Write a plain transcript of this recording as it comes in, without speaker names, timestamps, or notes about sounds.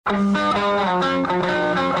This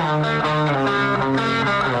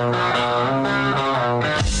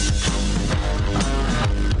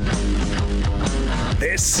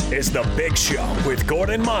is The Big Show with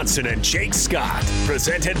Gordon Monson and Jake Scott,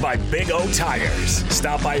 presented by Big O Tires.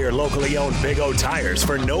 Stop by your locally owned Big O Tires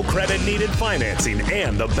for no credit needed financing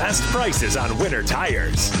and the best prices on winter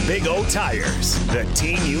tires. Big O Tires, the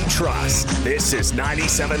team you trust. This is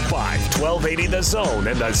 97.5, 1280 The Zone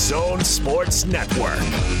and The Zone Sports Network.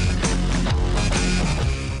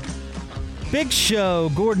 Big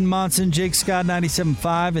Show, Gordon Monson, Jake Scott,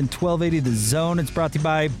 97.5 and 1280 The Zone. It's brought to you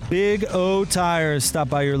by Big O Tires. Stop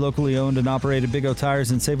by your locally owned and operated Big O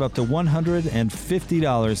Tires and save up to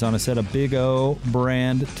 $150 on a set of Big O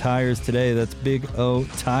brand tires today. That's Big O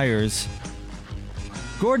Tires.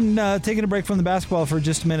 Gordon, taking a break from the basketball for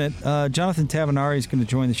just a minute. Jonathan Tavernari is going to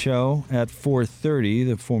join the show at 4:30,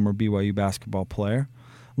 the former BYU basketball player.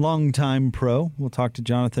 Longtime pro. We'll talk to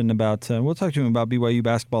Jonathan about, we'll talk to him about BYU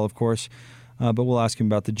basketball, of course. But we'll ask him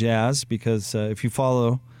about the Jazz because if you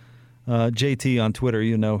follow JT on Twitter,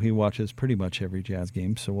 you know he watches pretty much every Jazz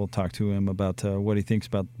game. So we'll talk to him about what he thinks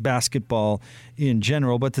about basketball in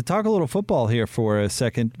general. But to talk a little football here for a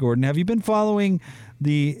second, Gordon, have you been following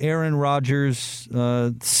the Aaron Rodgers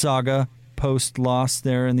saga post-loss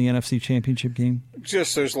there in the NFC Championship game?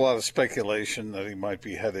 Just there's a lot of speculation that he might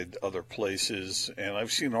be headed other places. And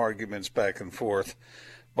I've seen arguments back and forth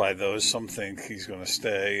by those. Some think he's going to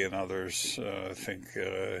stay, and others think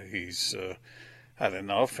he's had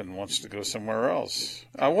enough and wants to go somewhere else.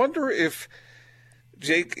 I wonder if,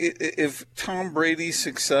 Jake, if Tom Brady's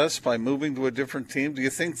success by moving to a different team, do you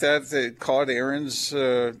think that caught Aaron's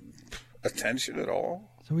attention at all?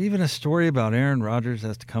 So even a story about Aaron Rodgers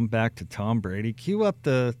has to come back to Tom Brady. Cue up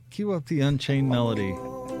the Unchained Melody.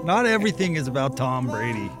 Not everything is about Tom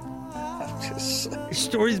Brady.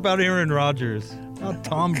 Stories about Aaron Rodgers. Not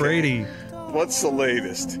Tom Brady. What's the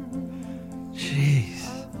latest? Jeez.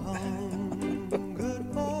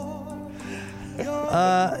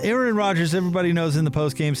 Aaron Rodgers, everybody knows in the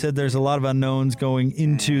postgame, said there's a lot of unknowns going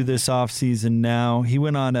into this offseason now. He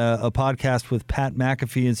went on a podcast with Pat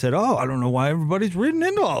McAfee and said, I don't know why everybody's reading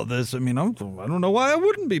into all this. I mean, I don't know why I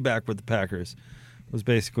wouldn't be back with the Packers, was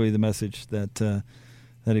basically the message that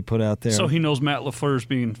he put out there. So he knows Matt LaFleur's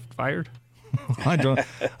being fired? I don't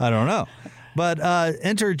know. But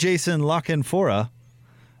enter Jason Lockenfora,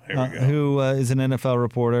 who is an NFL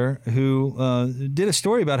reporter, who did a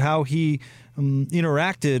story about how he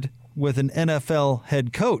interacted with an NFL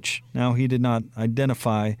head coach. Now, he did not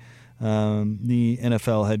identify the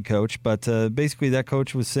NFL head coach, but basically that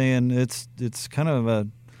coach was saying it's kind of a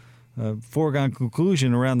foregone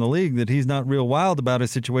conclusion around the league that he's not real wild about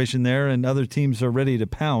his situation there, and other teams are ready to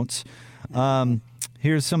pounce.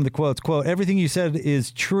 Here's some of the quotes. Quote, "Everything you said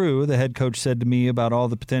is true," the head coach said to me about all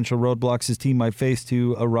the potential roadblocks his team might face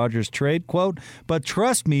to a Rodgers trade. Quote, "But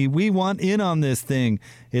trust me, we want in on this thing.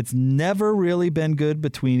 It's never really been good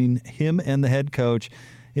between him and the head coach.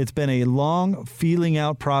 It's been a long feeling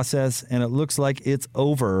out process, and it looks like it's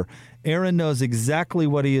over. Aaron knows exactly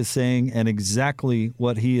what he is saying and exactly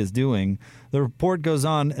what he is doing." The report goes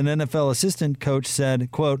on, an NFL assistant coach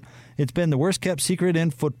said, quote, "It's been the worst kept secret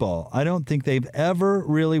in football. I don't think they've ever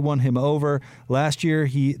really won him over. Last year,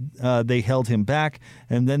 they held him back,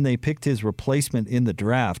 and then they picked his replacement in the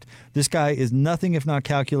draft. This guy is nothing if not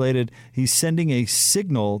calculated. He's sending a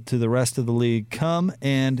signal to the rest of the league. Come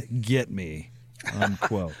and get me,"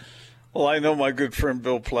 unquote. Well, I know my good friend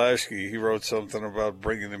Bill Plaschke. He wrote something about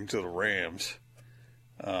bringing him to the Rams.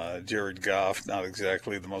 Jared Goff, not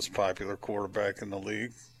exactly the most popular quarterback in the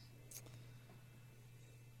league.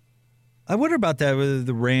 I wonder about that with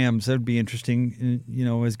the Rams. That would be interesting.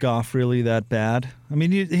 Is Goff really that bad? I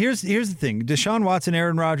mean, here's the thing. Deshaun Watson,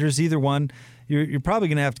 Aaron Rodgers, either one, you're probably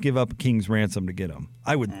going to have to give up a king's ransom to get them,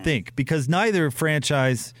 I would think, because neither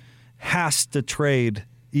franchise has to trade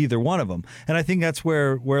either one of them. And I think that's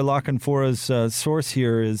where Lockenfora's source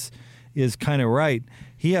here is kind of right.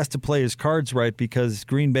 He has to play his cards right because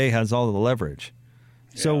Green Bay has all of the leverage.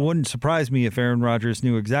 Yeah. So it wouldn't surprise me if Aaron Rodgers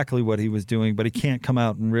knew exactly what he was doing, but he can't come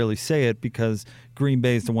out and really say it because Green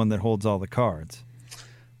Bay is the one that holds all the cards.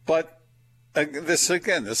 But this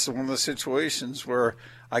is one of the situations where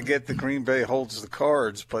I get the Green Bay holds the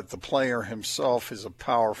cards, but the player himself is a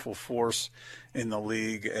powerful force in the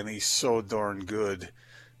league, and he's so darn good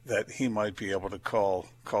that he might be able to call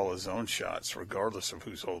his own shots regardless of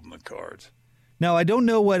who's holding the cards. Now, I don't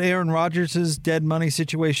know what Aaron Rodgers' dead money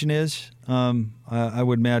situation is. I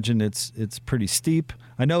would imagine it's pretty steep.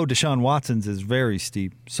 I know Deshaun Watson's is very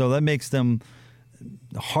steep, so that makes them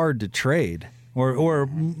hard to trade. or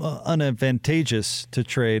unadvantageous to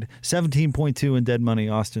trade. 17.2 in dead money,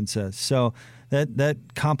 Austin says. So that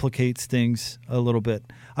complicates things a little bit.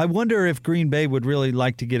 I wonder if Green Bay would really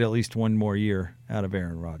like to get at least one more year out of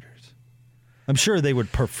Aaron Rodgers. I'm sure they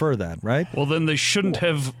would prefer that, right? Well, then they shouldn't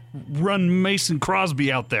have run Mason Crosby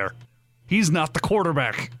out there. He's not the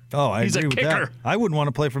quarterback. Oh, He's agree a with kicker. that. I wouldn't want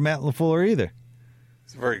to play for Matt LaFleur either.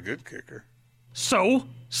 He's a very good kicker. So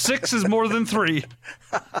 6 is more than 3.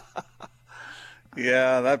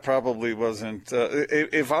 Yeah, that probably wasn't.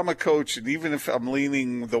 If I'm a coach, and even if I'm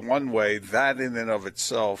leaning the one way, that in and of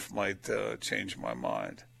itself might change my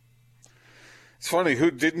mind. It's funny.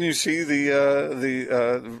 Didn't you see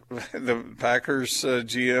the Packers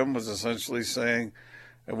GM was essentially saying,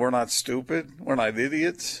 "We're not stupid. We're not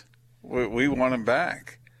idiots. We want him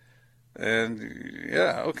back." And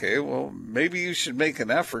yeah, okay, well, maybe you should make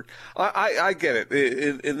an effort. I get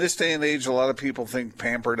it. In this day and age, a lot of people think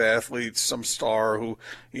pampered athletes, some star who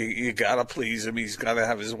you got to please him, he's got to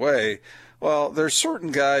have his way. Well, there's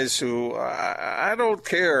certain guys who I don't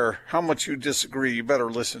care how much you disagree, you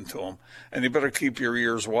better listen to them, and you better keep your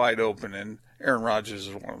ears wide open, and Aaron Rodgers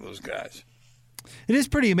is one of those guys. It is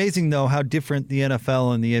pretty amazing, though, how different the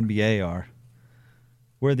NFL and the NBA are.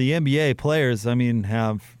 Where the NBA players,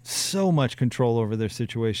 have so much control over their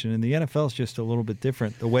situation, and the NFL is just a little bit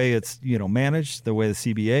different. The way it's managed, the way the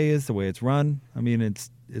CBA is, the way it's run.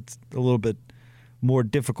 It's a little bit more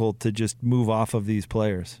difficult to just move off of these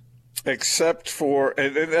players. Except for,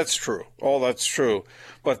 and that's true. All that's true.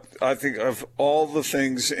 But I think of all the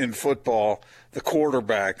things in football, the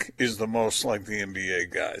quarterback is the most like the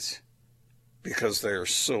NBA guys because they are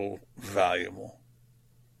so valuable.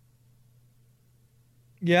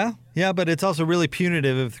 Yeah, but it's also really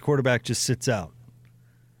punitive if the quarterback just sits out.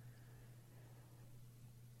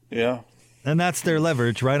 Yeah. And that's their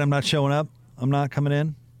leverage, right? I'm not showing up. I'm not coming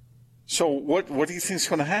in. So what do you think is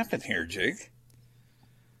going to happen here, Jake?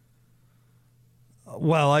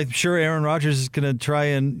 Well, I'm sure Aaron Rodgers is going to try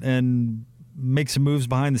and make some moves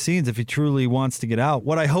behind the scenes if he truly wants to get out.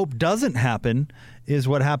 What I hope doesn't happen is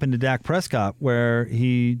what happened to Dak Prescott, where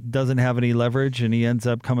he doesn't have any leverage and he ends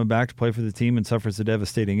up coming back to play for the team and suffers a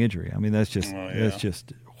devastating injury. That's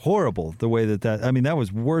just horrible the way that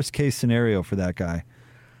was worst case scenario for that guy.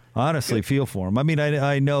 Honestly, feel for him.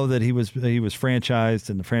 I know that he was franchised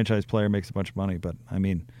and the franchise player makes a bunch of money, but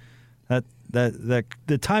that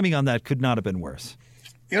the timing on that could not have been worse.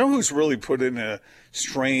 You know who's really put in a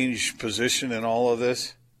strange position in all of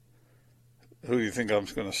this? Who do you think I'm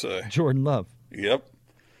going to say? Jordan Love. Yep.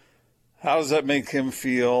 How does that make him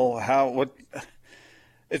feel?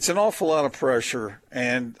 It's an awful lot of pressure,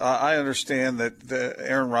 and I understand that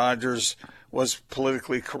Aaron Rodgers was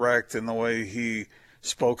politically correct in the way he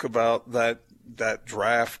spoke about that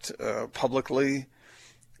draft publicly,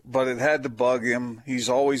 but it had to bug him. He's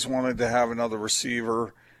always wanted to have another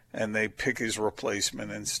receiver, and they pick his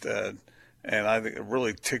replacement instead. And I think it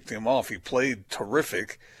really ticked him off. He played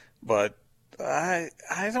terrific, but I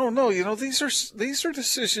don't know. These are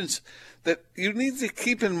decisions that you need to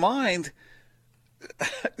keep in mind.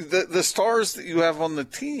 The stars that you have on the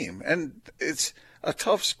team, and it's a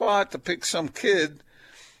tough spot to pick some kid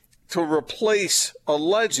to replace a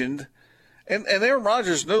legend. And Aaron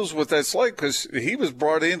Rodgers knows what that's like because he was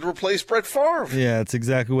brought in to replace Brett Favre. Yeah, it's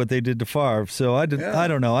exactly what they did to Favre. So I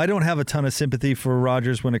don't know. I don't have a ton of sympathy for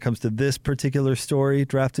Rodgers when it comes to this particular story,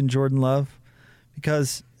 drafting Jordan Love,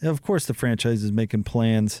 because, of course, the franchise is making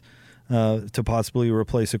plans to possibly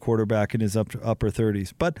replace a quarterback in his upper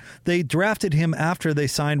 30s. But they drafted him after they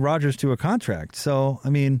signed Rodgers to a contract. So, I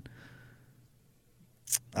don't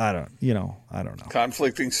know.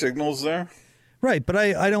 Conflicting signals there? Right, but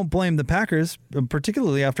I don't blame the Packers,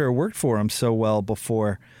 particularly after it worked for them so well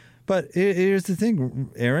before. But here's the thing,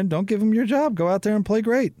 Aaron, don't give him your job. Go out there and play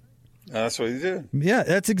great. That's what he did. Yeah,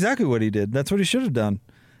 that's exactly what he did. That's what he should have done.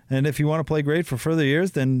 And if you want to play great for further years,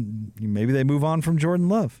 then maybe they move on from Jordan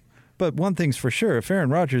Love. But one thing's for sure, if Aaron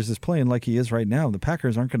Rodgers is playing like he is right now, the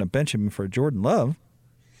Packers aren't going to bench him for Jordan Love.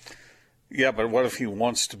 Yeah, but what if he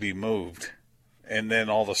wants to be moved? And then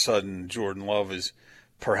all of a sudden Jordan Love is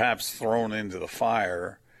perhaps thrown into the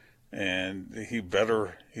fire, and he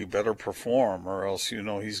better perform, or else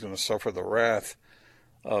he's going to suffer the wrath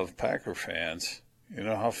of Packer fans. You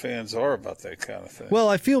know how fans are about that kind of thing. Well,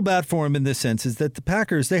 I feel bad for him in this sense, is that the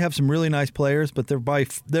Packers, they have some really nice players, but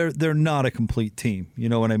they're not a complete team. You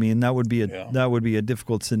know what I mean? That would be a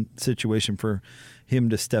difficult situation for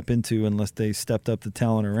him to step into unless they stepped up the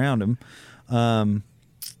talent around him.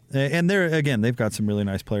 And they've got some really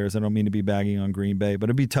nice players. I don't mean to be bagging on Green Bay, but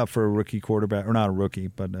it'd be tough for a rookie quarterback, or not a rookie,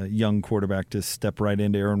 but a young quarterback to step right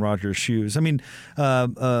into Aaron Rodgers' shoes. I mean,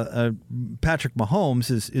 Patrick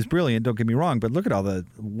Mahomes is brilliant, don't get me wrong, but look at all the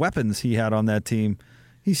weapons he had on that team.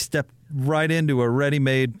 He stepped right into a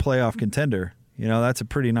ready-made playoff contender. That's a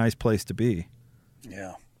pretty nice place to be.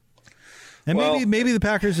 Yeah. And maybe the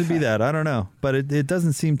Packers would be that. I don't know. But it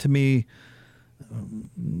doesn't seem to me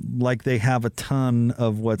like they have a ton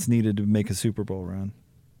of what's needed to make a Super Bowl run.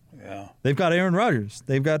 Yeah. They've got Aaron Rodgers.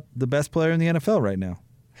 They've got the best player in the NFL right now.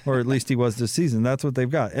 Or at least he was this season. That's what they've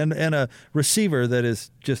got. And a receiver that is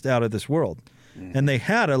just out of this world. Mm-hmm. And they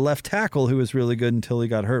had a left tackle who was really good until he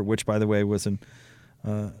got hurt, which, by the way, was an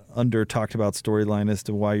under-talked-about storyline as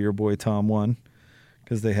to why your boy Tom won,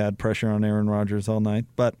 because they had pressure on Aaron Rodgers all night.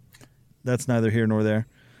 But that's neither here nor there.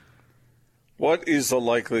 What is the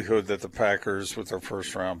likelihood that the Packers, with their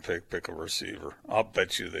first-round pick a receiver? I'll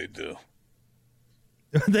bet you they do.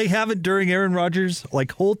 They haven't during Aaron Rodgers'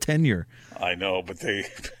 whole tenure. I know, but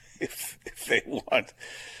if they want,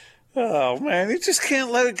 oh man, you just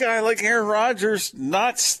can't let a guy like Aaron Rodgers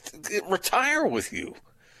not retire with you.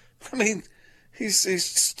 I mean, he's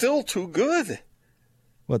still too good.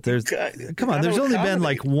 What there's only been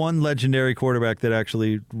one legendary quarterback that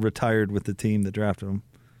actually retired with the team that drafted him.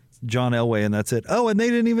 John Elway, and that's it. Oh, and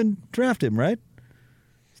they didn't even draft him, right?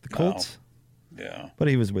 It's the Colts. No. Yeah. But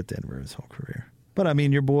he was with Denver his whole career. But, I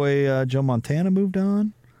mean, your boy Joe Montana moved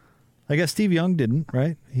on. I guess Steve Young didn't,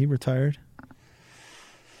 right? He retired.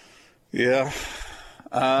 Yeah.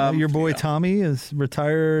 Your boy Tommy is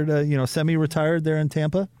retired, semi-retired there in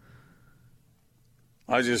Tampa.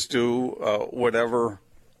 I just do whatever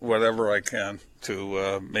I can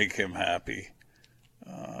to make him happy.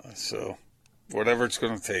 So whatever it's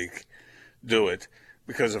going to take, do it.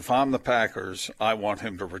 Because if I'm the Packers, I want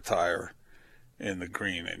him to retire in the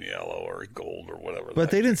green and yellow or gold or whatever.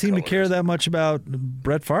 But they didn't seem to care that much about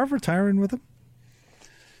Brett Favre retiring with him.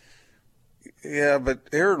 Yeah, but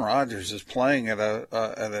Aaron Rodgers is playing at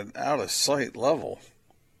an out-of-sight level.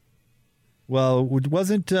 Well,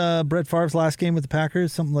 wasn't Brett Favre's last game with the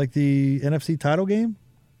Packers something like the NFC title game?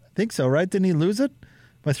 I think so, right? Didn't he lose it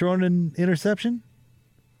by throwing an interception?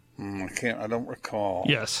 I don't recall.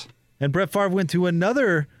 Yes. And Brett Favre went to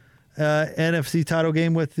another NFC title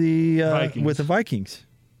game with the Vikings.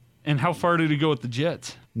 And how far did he go with the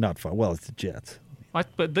Jets? Not far. Well, it's the Jets.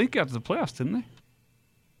 But they got to the playoffs, didn't they?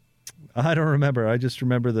 I don't remember. I just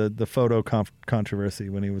remember the photo controversy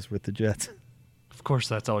when he was with the Jets. Of course,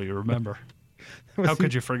 that's all you remember. How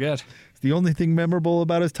could you forget? It's the only thing memorable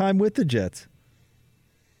about his time with the Jets.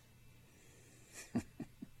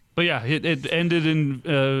 But yeah, it ended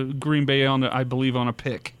in Green Bay I believe on a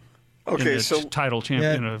pick. Okay, so title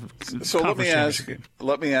champion. Yeah. So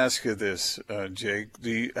let me ask you this, Jake.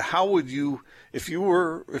 How would you, if you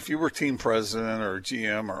were team president or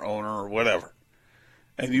GM or owner or whatever,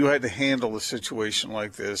 and you had to handle a situation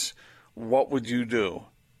like this, what would you do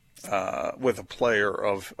with a player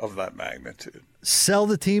of that magnitude? Sell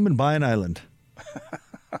the team and buy an island.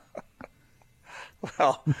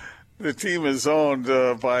 Well, the team is owned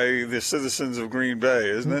by the citizens of Green Bay,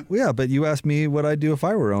 isn't it? Yeah, but you asked me what I'd do if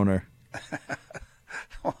I were owner.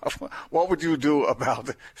 What would you do about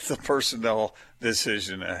the personnel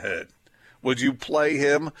decision ahead? Would you play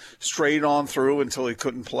him straight on through until he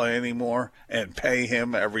couldn't play anymore and pay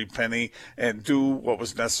him every penny and do what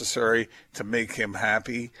was necessary to make him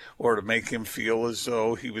happy or to make him feel as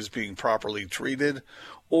though he was being properly treated?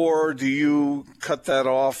 Or do you cut that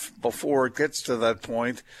off before it gets to that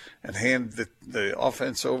point and hand the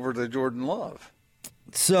offense over to Jordan Love?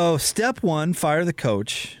 So step one, fire the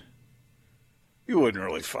coach. You wouldn't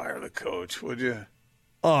really fire the coach, would you?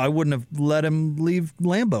 Oh, I wouldn't have let him leave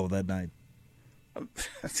Lambeau that night.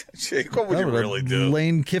 Jake, what would you really do?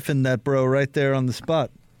 Lane Kiffin that bro right there on the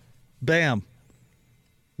spot. Bam.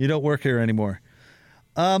 You don't work here anymore.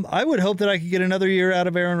 I would hope that I could get another year out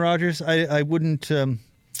of Aaron Rodgers. I wouldn't.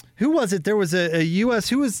 Who was it? There was a U.S.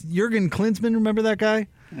 Who was Jurgen Klinsmann? Remember that guy?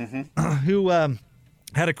 Mm-hmm. Who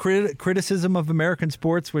had a criticism of American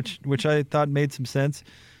sports, which I thought made some sense.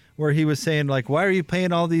 Where he was saying, why are you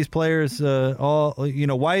paying all these players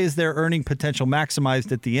why is their earning potential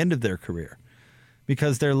maximized at the end of their career?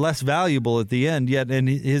 Because they're less valuable at the end. Yet, and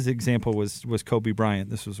his example was Kobe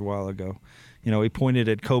Bryant. This was a while ago. He pointed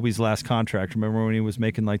at Kobe's last contract. Remember when he was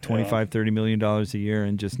making $25-30 million a year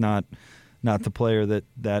and just not the player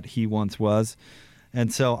that he once was.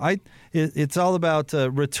 And so it's all about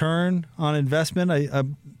return on investment.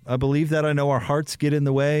 I believe that. I know our hearts get in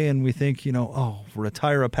the way and we think,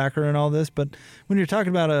 retire a Packer and all this. But when you're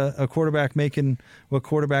talking about a quarterback making what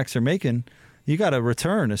quarterbacks are making, You got to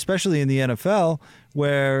return, especially in the NFL,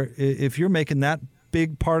 where if you're making that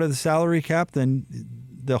big part of the salary cap, then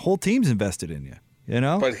the whole team's invested in you. You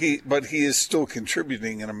know, but he is still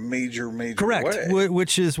contributing in a major correct way.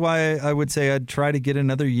 Which is why I would say I'd try to get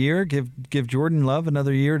another year, give Jordan Love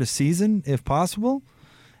another year to season if possible,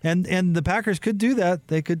 and the Packers could do that.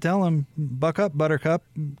 They could tell him, buck up, Buttercup,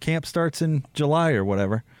 camp starts in July or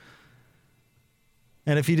whatever.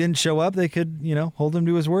 And if he didn't show up, they could hold him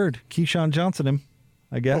to his word. Keyshawn Johnson him,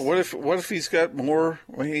 I guess. Well, what if he's got more?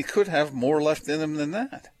 Well, he could have more left in him than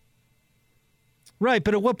that. Right,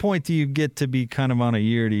 but at what point do you get to be kind of on a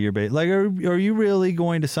year-to-year basis? Like, are you really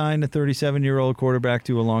going to sign a 37-year-old quarterback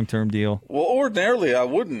to a long-term deal? Well, ordinarily I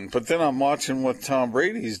wouldn't, but then I'm watching what Tom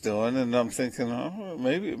Brady's doing, and I'm thinking,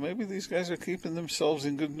 maybe these guys are keeping themselves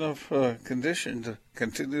in good enough condition to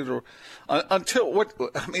continue to until what?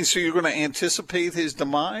 I mean, so you're going to anticipate his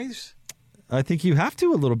demise? I think you have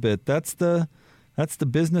to a little bit. That's the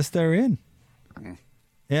business they're in.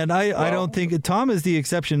 And I don't think Tom is the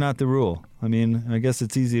exception, not the rule. I mean, I guess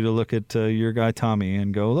it's easy to look at your guy Tommy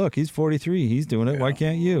and go, look, he's 43. He's doing it. Yeah. Why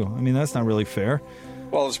can't you? I mean, that's not really fair.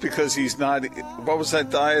 Well, it's because he's not. What was that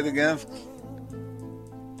diet again?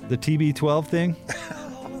 The TB12 thing?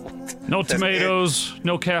 No tomatoes,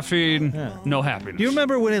 no caffeine, no happiness. Do you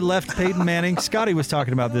remember when it left Peyton Manning? Scotty was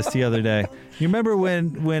talking about this the other day. You remember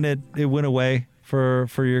when it went away for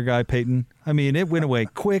your guy Peyton? I mean, it went away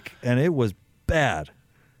quick, and it was bad.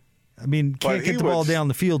 I mean, can't get the ball down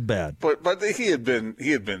the field bad. But he had been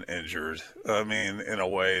injured. I mean, in a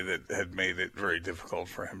way that had made it very difficult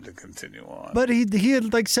for him to continue on. But he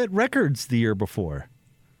had set records the year before.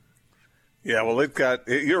 Yeah, well,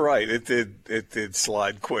 you're right. It did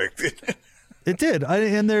slide quick. It did.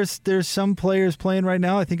 And there's some players playing right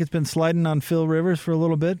now. I think it's been sliding on Phil Rivers for a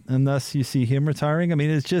little bit, and thus you see him retiring. I mean,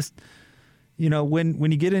 it's just,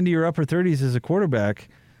 when you get into your upper 30s as a quarterback,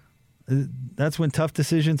 that's when tough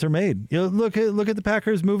decisions are made. Look at the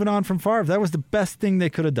Packers moving on from Favre. That was the best thing they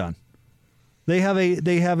could have done. They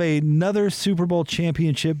have another Super Bowl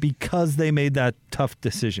championship because they made that tough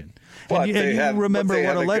decision. And you remember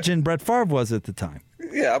what a legend Brett Favre was at the time.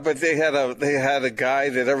 Yeah, but they had a guy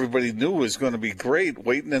that everybody knew was going to be great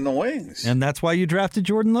waiting in the wings. And that's why you drafted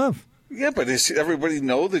Jordan Love. Yeah, but does everybody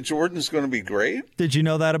know that Jordan's going to be great? Did you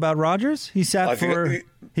know that about Rodgers? He sat for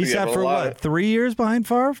 3 years behind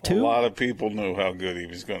Favre? 2? A lot of people knew how good he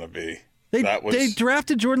was going to be. They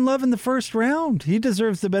drafted Jordan Love in the first round. He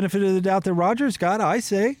deserves the benefit of the doubt that Rodgers got, I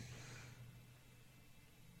say.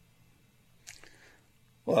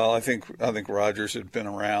 Well, I think Rodgers had been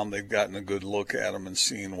around. They'd gotten a good look at him and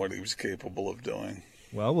seen what he was capable of doing.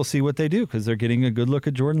 Well, we'll see what they do because they're getting a good look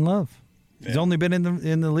at Jordan Love. He's only been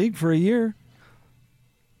in the league for a year.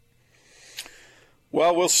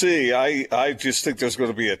 Well, we'll see. I just think there's going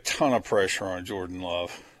to be a ton of pressure on Jordan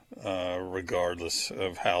Love, regardless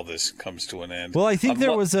of how this comes to an end. Well, I think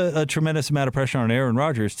there was a tremendous amount of pressure on Aaron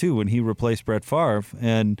Rodgers, too, when he replaced Brett Favre.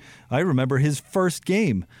 And I remember his first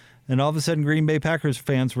game. And all of a sudden, Green Bay Packers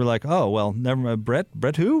fans were like, oh, well, never mind.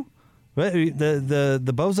 Brett who? The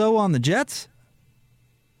bozo on the Jets?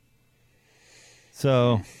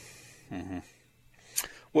 So... Mm-hmm.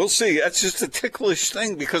 We'll see. That's just a ticklish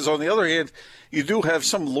thing because, on the other hand, you do have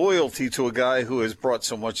some loyalty to a guy who has brought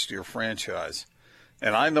so much to your franchise.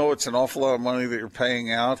 And I know it's an awful lot of money that you're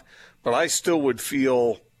paying out, but I still would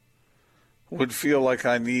feel like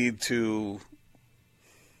I need to.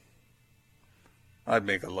 I'd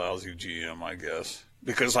make a lousy GM, I guess,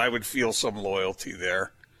 because I would feel some loyalty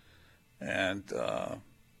there. And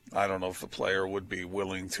I don't know if the player would be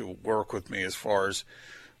willing to work with me as far as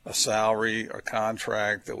a salary, a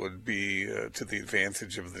contract that would be to the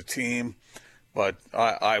advantage of the team. But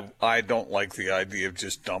I don't like the idea of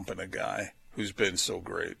just dumping a guy who's been so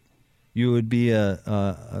great. You would be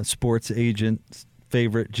a sports agent's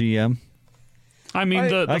favorite GM? I mean,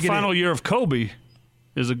 the final year of Kobe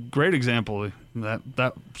is a great example.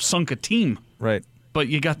 That sunk a team. Right. But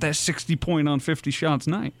you got that 60 point on 50 shots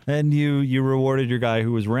night. And you rewarded your guy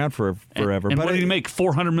who was around for forever. And what did he make,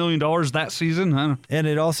 $400 million that season? And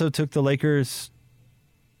it also took the Lakers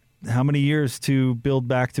how many years to build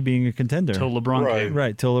back to being a contender? Till LeBron came.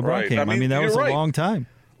 Right, till LeBron came. I mean that was a long time.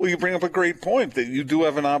 Well, you bring up a great point that you do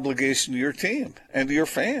have an obligation to your team and to your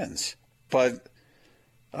fans. But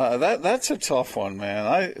that's a tough one,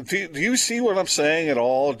 man. Do you see what I'm saying at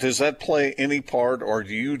all? Does that play any part, or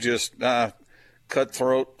do you just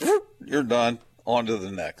cutthroat, you're done, on to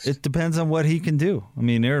the next? It depends on what he can do. I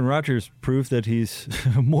mean, Aaron Rodgers proved that he's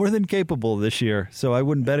more than capable this year, so I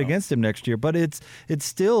wouldn't bet against him next year. But it's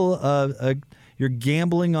still you're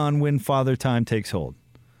gambling on when Father Time takes hold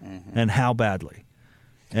and how badly.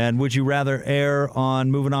 And would you rather err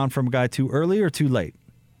on moving on from a guy too early or too late?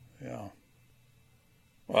 Yeah.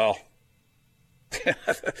 Well,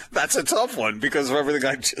 that's a tough one because of everything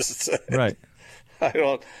I just said. Right. I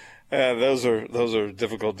don't. Those are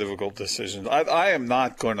difficult decisions. I am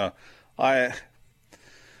not going to. As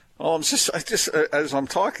I'm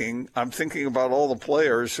talking, I'm thinking about all the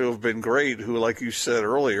players who have been great, who, like you said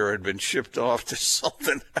earlier, had been shipped off to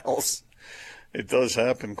something else. It does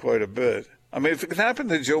happen quite a bit. I mean, if it can happen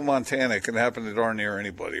to Joe Montana, it can happen to darn near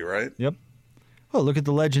anybody, right? Yep. Well, look at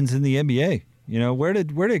the legends in the NBA. You know, where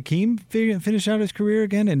did Keem finish out his career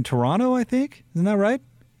again? In Toronto, I think. Isn't that right?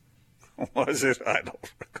 Was it? I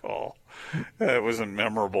don't recall. It wasn't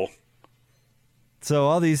memorable. So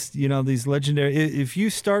all these, these legendary. If you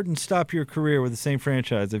start and stop your career with the same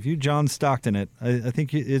franchise, if you John Stockton it, I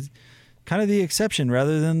think it's kind of the exception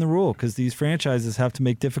rather than the rule, because these franchises have to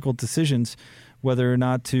make difficult decisions whether or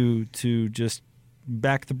not to just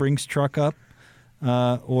back the Brinks truck up.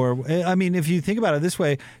 If you think about it this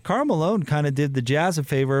way, Karl Malone kind of did the Jazz a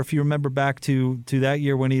favor. If you remember back to that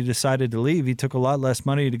year when he decided to leave, he took a lot less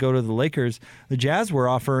money to go to the Lakers. The Jazz were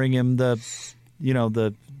offering him the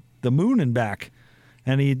moon and back,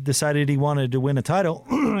 and he decided he wanted to win a title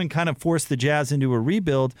and kind of forced the Jazz into a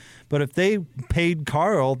rebuild. But if they paid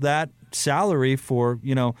Karl that salary for,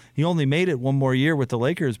 he only made it one more year with the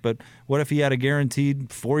Lakers, but what if he had a guaranteed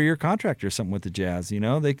 4-year contract or something with the Jazz?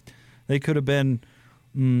 They could have been.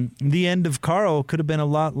 The end of Karl could have been a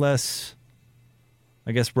lot less,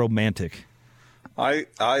 I guess, romantic. Okay.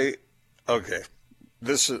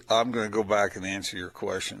 I'm going to go back and answer your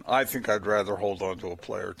question. I think I'd rather hold on to a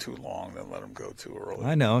player too long than let him go too early.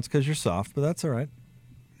 I know it's because you're soft, but that's all right.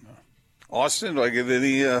 Austin, do I get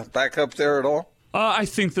any backup there at all? I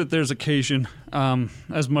think that there's occasion.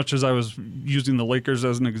 As much as I was using the Lakers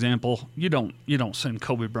as an example, you don't send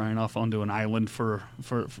Kobe Bryant off onto an island for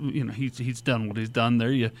he's done what he's done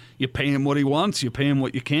there. You pay him what he wants, you pay him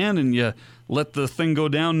what you can, and you let the thing go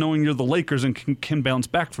down knowing you're the Lakers and can bounce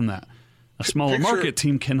back from that. A smaller market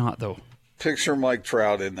team cannot, though. Picture Mike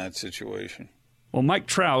Trout in that situation. Well, Mike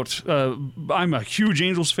Trout, I'm a huge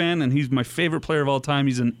Angels fan, and he's my favorite player of all time.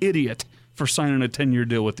 He's an idiot for signing a 10-year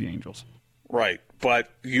deal with the Angels. Right, but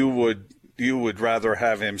you would rather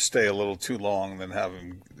have him stay a little too long than have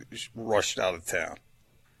him rushed out of town.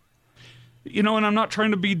 And I'm not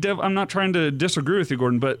trying to disagree with you,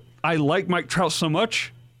 Gordon, but I like Mike Trout so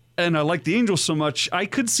much, and I like the Angels so much. I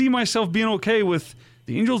could see myself being okay with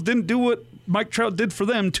the Angels didn't do what Mike Trout did for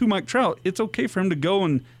them to Mike Trout. It's okay for him to go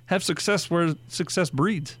and have success where success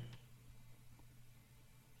breeds.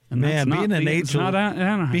 And man, being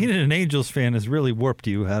an Angels fan has really warped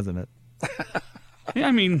you, hasn't it? Yeah,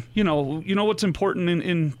 I mean, you know what's important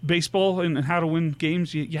in baseball and how to win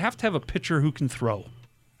games? You have to have a pitcher who can throw.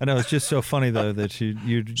 I know, it's just so funny, though, that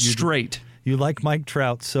you straight. You like Mike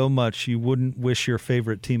Trout so much you wouldn't wish your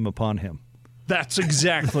favorite team upon him. That's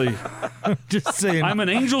exactly. Just saying. I'm an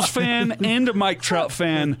Angels fan and a Mike Trout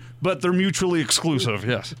fan, but they're mutually exclusive,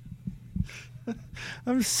 yes.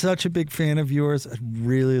 I'm such a big fan of yours. I'd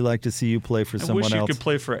really like to see you play for someone else. I wish you could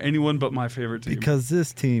play for anyone but my favorite team. Because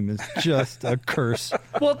this team is just a curse.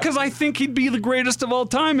 Well, because I think he'd be the greatest of all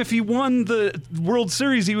time. If he won the World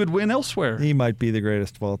Series, he would win elsewhere. He might be the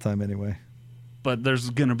greatest of all time anyway. But there's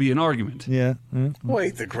going to be an argument. Yeah.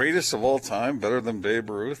 Wait, the greatest of all time? Better than Babe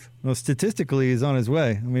Ruth? Well, statistically, he's on his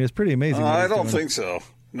way. I mean, it's pretty amazing. I don't think so.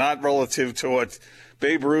 Not relative to what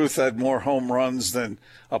Babe Ruth had more home runs than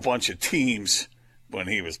a bunch of teams when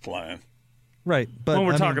he was playing. Right. But when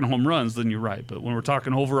we're talking home runs, then you're right. But when we're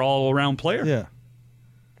talking overall around player. Yeah.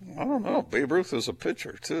 I don't know. Babe Ruth was a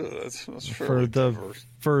pitcher, too. That's for the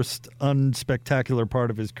first unspectacular part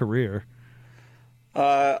of his career.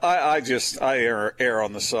 I err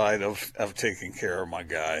on the side of taking care of my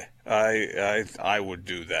guy. I would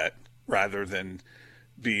do that rather than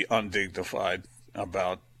be undignified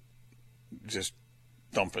about just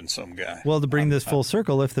dumping some guy. Well, to bring this full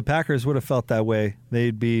circle, if the Packers would have felt that way,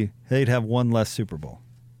 they'd have one less Super Bowl.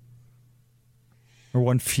 Or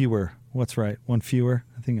one fewer. What's right? One fewer?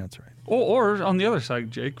 I think that's right. Or on the other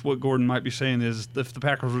side, Jake, what Gordon might be saying is if the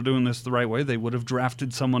Packers were doing this the right way, they would have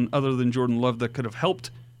drafted someone other than Jordan Love that could have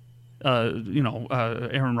helped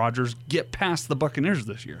Aaron Rodgers get past the Buccaneers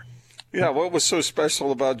this year. Yeah, what was so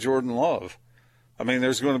special about Jordan Love? I mean,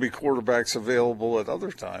 there's going to be quarterbacks available at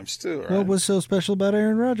other times, too, right? What was so special about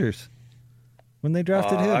Aaron Rodgers when they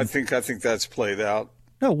drafted him? I think that's played out.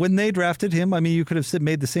 No, when they drafted him, I mean, you could have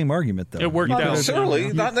made the same argument, though. It worked out.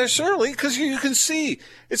 Not necessarily, because you can see.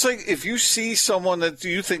 It's like if you see someone that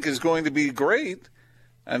you think is going to be great,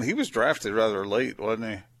 and he was drafted rather late,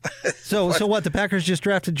 wasn't he? So what? The Packers just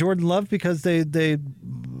drafted Jordan Love because they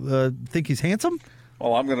think he's handsome?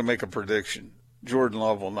 Well, I'm going to make a prediction. Jordan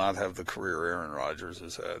Love will not have the career Aaron Rodgers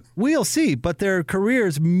has had. We'll see, but their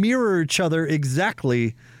careers mirror each other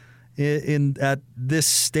exactly at this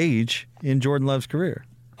stage in Jordan Love's career.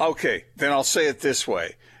 Okay, then I'll say it this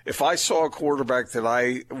way. If I saw a quarterback that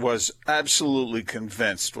I was absolutely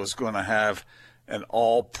convinced was going to have an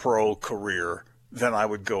all-pro career, then I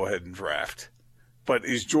would go ahead and draft. But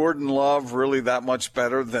is Jordan Love really that much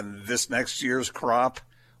better than this next year's crop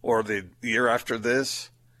or the year after this?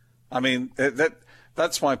 I mean,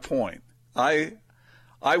 that's my point. I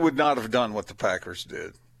would not have done what the Packers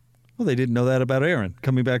did. Well, they didn't know that about Aaron,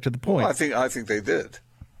 coming back to the point. Well, I think they did.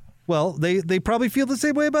 Well, they probably feel the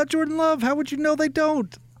same way about Jordan Love. How would you know they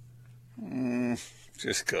don't?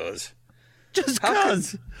 Just because. Just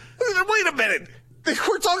because. Wait a minute.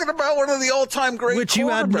 We're talking about one of the all-time great quarterbacks. Which you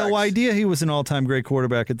had no idea he was an all-time great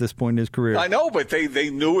quarterback at this point in his career. I know, but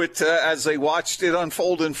they knew it as they watched it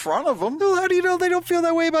unfold in front of them. Well, how do you know they don't feel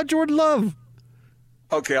that way about Jordan Love?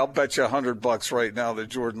 Okay, I'll bet you $100 right now that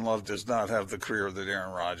Jordan Love does not have the career that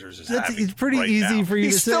Aaron Rodgers is having. It's pretty right easy now. for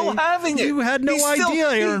you to say. He's still having it. You had no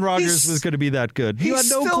idea Aaron Rodgers was going to be that good. You had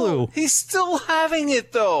no clue. He's still having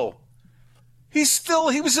it, though. He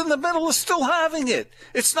was in the middle of still having it.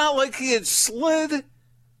 It's not like he had slid.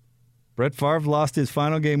 Brett Favre lost his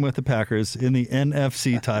final game with the Packers in the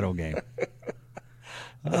NFC title game.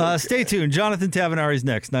 Okay. Stay tuned. Jonathan Tavernari is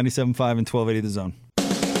next. 97.5 and 1280 The Zone.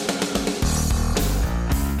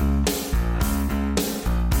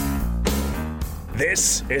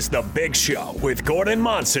 This is The Big Show with Gordon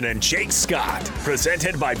Monson and Jake Scott,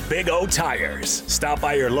 presented by Big O Tires. Stop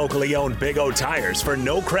by your locally owned Big O Tires for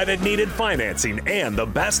no credit needed financing and the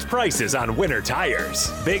best prices on winter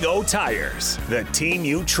tires. Big O Tires, the team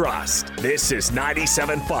you trust. This is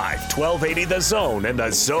 97.5, 1280 The Zone and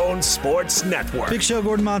The Zone Sports Network. Big Show,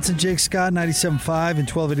 Gordon Monson, Jake Scott, 97.5 and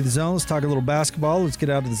 1280 The Zone. Let's talk a little basketball. Let's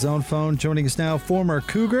get out to the Zone phone. Joining us now, former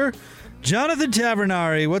Cougar, Jonathan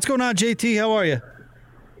Tavernari. What's going on, JT? How are you?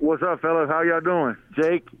 What's up, fellas? How y'all doing?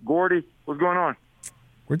 Jake, Gordy, what's going on?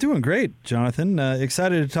 We're doing great, Jonathan.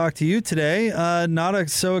 Excited to talk to you today. Not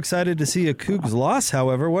so excited to see a Cougs loss,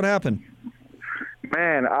 however. What happened?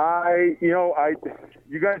 Man,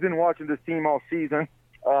 you guys been watching this team all season.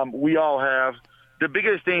 We all have. The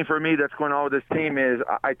biggest thing for me that's going on with this team is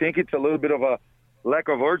I think it's a little bit of a lack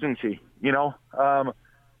of urgency. You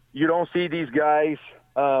don't see these guys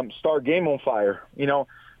start game on fire.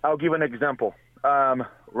 I'll give an example.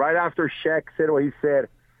 Right after Shaq said what he said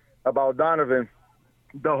about Donovan,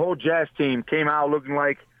 the whole Jazz team came out looking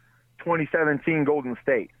like 2017 Golden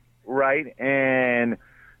State, right? And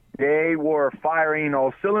they were firing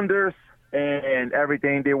all cylinders and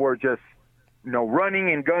everything. They were just,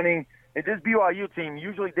 running and gunning. And this BYU team,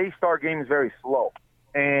 usually they start games very slow.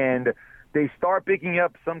 And they start picking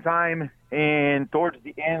up sometime towards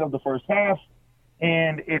the end of the first half.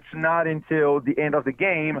 And it's not until the end of the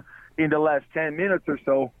game, in the last 10 minutes or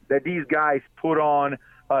so, that these guys put on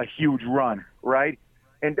a huge run, right?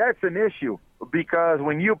 And that's an issue because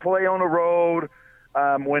when you play on the road,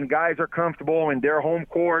 when guys are comfortable in their home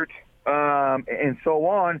court and so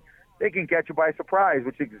on, they can catch you by surprise,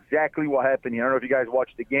 which is exactly what happened here. I don't know if you guys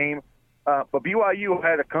watched the game, but BYU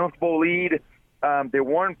had a comfortable lead. They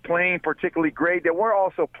weren't playing particularly great. They weren't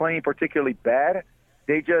also playing particularly bad.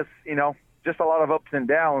 They just, just a lot of ups and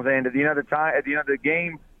downs. And at the end of the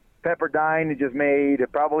game, Pepperdine just made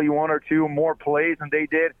probably one or two more plays than they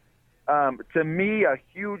did. To me, a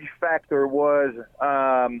huge factor was,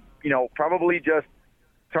 probably just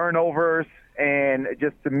turnovers. And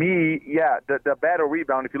just to me, the battle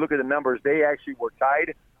rebound, if you look at the numbers, they actually were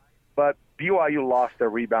tied. But BYU lost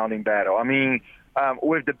their rebounding battle. I mean,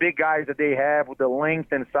 with the big guys that they have, with the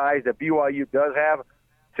length and size that BYU does have,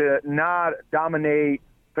 to not dominate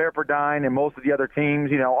Pepperdine and most of the other teams,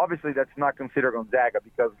 obviously that's not considered Gonzaga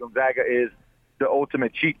because Gonzaga is the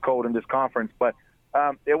ultimate cheat code in this conference. But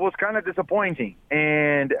it was kind of disappointing.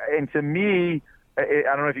 And to me, I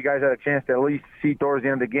don't know if you guys had a chance to at least see towards the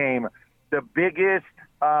end of the game, the biggest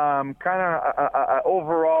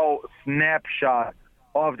overall snapshot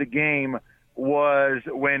of the game was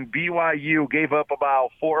when BYU gave up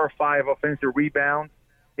about 4 or 5 offensive rebounds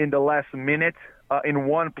in the last minute in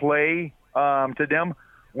one play to them,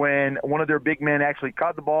 when one of their big men actually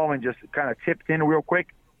caught the ball and just kind of tipped in real quick.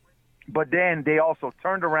 But then they also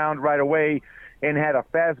turned around right away and had a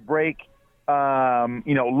fast break,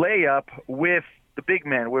 layup with the big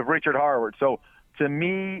man, with Richard Harvard. So to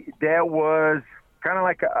me, that was kind of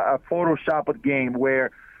like a Photoshop game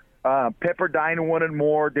where Pepperdine wanted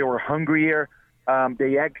more. They were hungrier.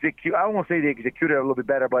 They execute. I won't say they executed a little bit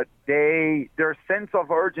better, but their sense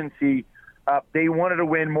of urgency. They wanted to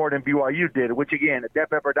win more than BYU did, which again, the Depp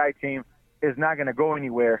Pepper Dye team is not going to go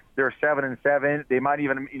anywhere. They're 7-7. They might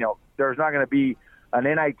even, there's not going to be an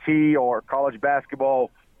NIT or college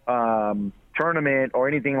basketball tournament or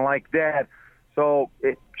anything like that. So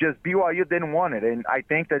it just BYU didn't want it, and I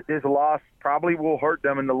think that this loss probably will hurt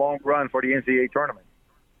them in the long run for the NCAA tournament.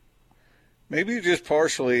 Maybe you just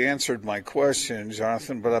partially answered my question,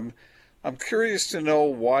 Jonathan, but I'm curious to know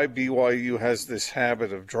why BYU has this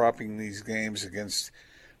habit of dropping these games against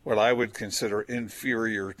what I would consider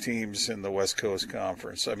inferior teams in the West Coast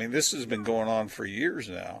Conference. I mean, this has been going on for years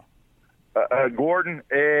now. Gordon,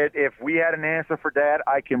 if we had an answer for that,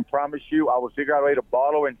 I can promise you I would figure out a way to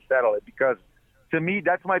bottle and settle it, because to me,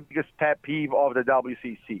 that's my biggest pet peeve of the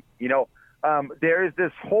WCC. There is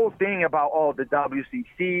this whole thing about, the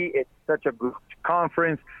WCC, it's such a good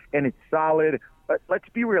conference and it's solid. But let's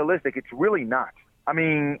be realistic, it's really not. I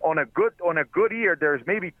mean, on a good year, there's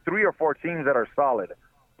maybe 3 or 4 teams that are solid.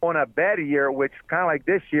 On a bad year, which kind of like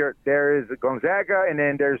this year, there is Gonzaga, and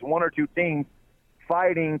then there's 1 or 2 teams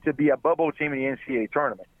fighting to be a bubble team in the NCAA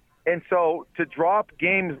tournament. And so to drop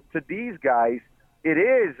games to these guys,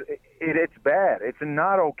 it's bad. It's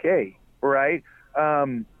not okay, right?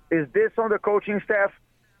 Is this on the coaching staff?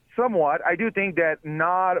 Somewhat. I do think that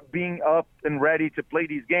not being up and ready to play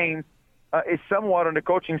these games is somewhat on the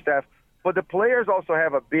coaching staff. But the players also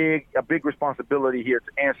have a big responsibility here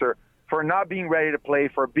to answer for not being ready to play,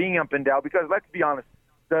 for being up and down. Because let's be honest,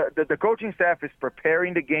 the coaching staff is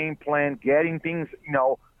preparing the game plan, getting things,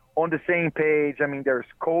 on the same page. I mean, there's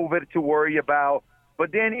COVID to worry about.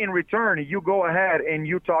 But then in return, you go ahead and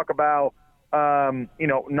you talk about,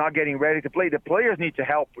 not getting ready to play. The players need to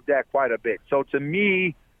help with that quite a bit. So to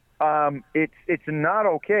me, it's not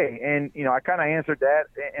okay. And, I kind of answered that,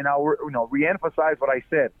 and I'll, reemphasize what I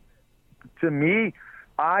said. To me,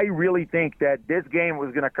 I really think that this game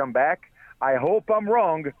was going to come back. I hope I'm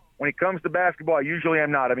wrong. When it comes to basketball, I usually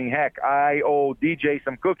am not. I mean, heck, I owe DJ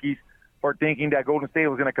some cookies for thinking that Golden State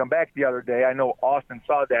was going to come back the other day. I know Austin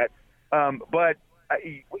saw that. But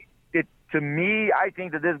to me, I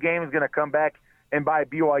think that this game is going to come back and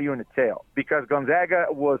bite BYU in the tail, because Gonzaga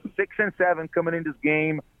was 6-7 coming in this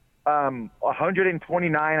game.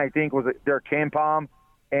 129, I think, was their KenPom,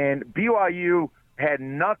 and BYU had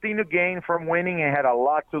nothing to gain from winning and had a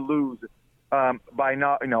lot to lose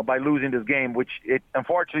by losing this game, which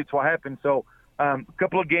unfortunately it's what happened. So a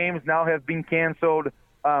couple of games now have been canceled.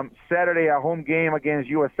 Saturday, a home game against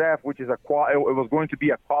USF, which is it was going to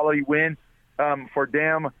be a quality win for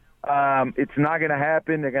them. It's not going to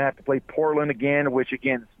happen. They're going to have to play Portland again, which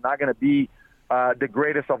again, it's not going to be the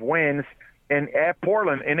greatest of wins. And at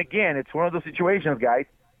Portland, and again, it's one of those situations, guys,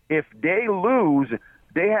 if they lose,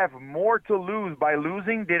 they have more to lose by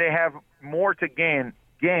losing than they have more to gain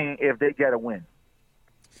if they get a win.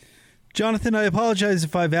 Jonathan, I apologize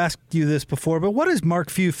if I've asked you this before, but what has Mark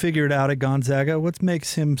Few figured out at Gonzaga? What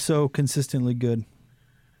makes him so consistently good?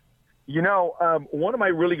 One of my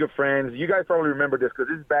really good friends, you guys probably remember this because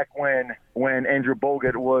this is back when Andrew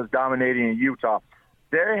Bogut was dominating in Utah.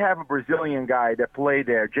 They have a Brazilian guy that played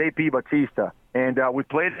there, JP Batista, and we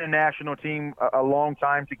played in the national team a long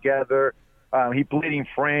time together. He played in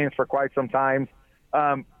France for quite some time.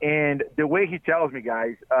 And the way he tells me,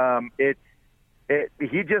 guys,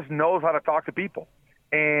 he just knows how to talk to people.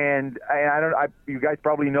 And you guys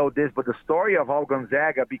probably know this, but the story of how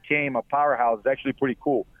Gonzaga became a powerhouse is actually pretty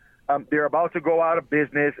cool. They're about to go out of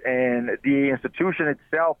business, and the institution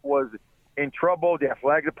itself was in trouble. The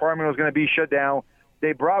athletic department was going to be shut down.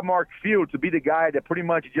 They brought Mark Few to be the guy that pretty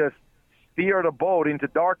much just steered a boat into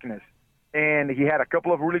darkness. And he had a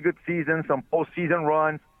couple of really good seasons, some postseason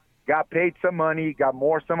runs, got paid some money, got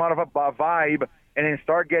some out of a vibe, and then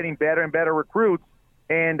start getting better and better recruits.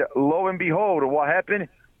 And lo and behold, what happened?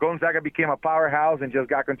 Gonzaga became a powerhouse and just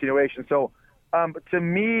got continuation. So to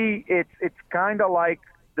me, it's kind of like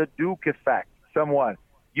the Duke effect, somewhat.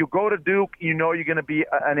 You go to Duke, you know you're going to be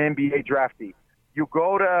an NBA draftee. You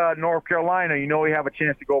go to North Carolina, you know you have a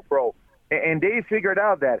chance to go pro. And they figured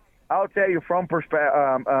out that. I'll tell you from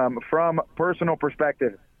personal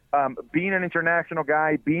perspective, being an international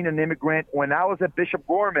guy, being an immigrant, when I was at Bishop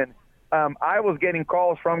Gorman, I was getting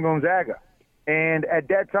calls from Gonzaga. And at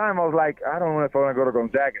that time, I was like, I don't know if I want to go to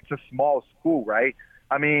Gonzaga. It's a small school, right?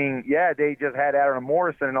 I mean, yeah, they just had Aaron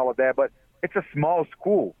Morrison and all of that, but it's a small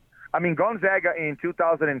school. I mean, Gonzaga in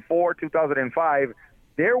 2004, 2005,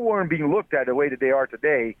 they weren't being looked at the way that they are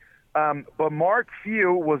today. But Mark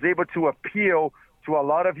Few was able to appeal to a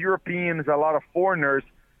lot of Europeans, a lot of foreigners.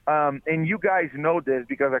 And you guys know this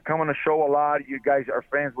because I come on the show a lot. You guys are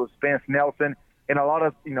friends with Spence Nelson. and a lot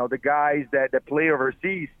of, the guys that play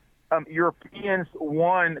overseas, Europeans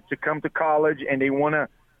want to come to college and they want to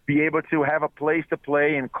be able to have a place to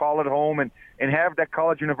play and call it home and have that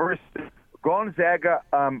college university. Gonzaga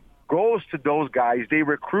goes to those guys. They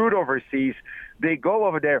recruit overseas. They go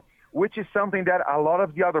over there, which is something that a lot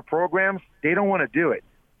of the other programs, they don't want to do it,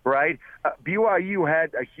 right? BYU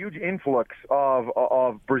had a huge influx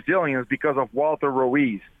of Brazilians because of Walter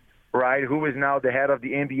Ruiz, right, who is now the head of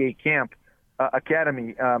the NBA camp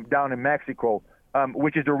academy down in Mexico,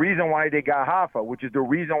 which is the reason why they got Rafa, which is the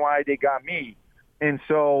reason why they got me. And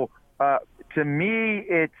so to me,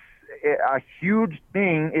 it's a huge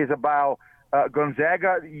thing is about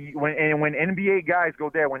Gonzaga. When NBA guys go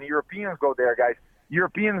there, when Europeans go there, guys,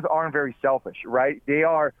 Europeans aren't very selfish, right? They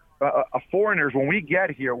are foreigners. When we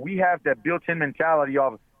get here, we have that built-in mentality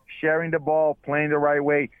of sharing the ball, playing the right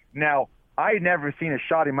way. Now, I've never seen a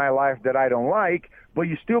shot in my life that I don't like, but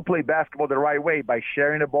you still play basketball the right way by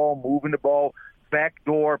sharing the ball, moving the ball,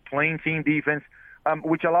 backdoor, playing team defense,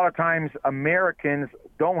 which a lot of times Americans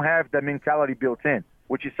don't have that mentality built in,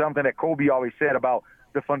 which is something that Kobe always said about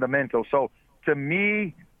the fundamentals. So to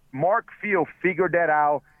me, Mark Field figured that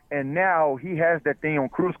out, and now he has that thing on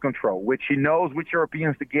cruise control, which he knows which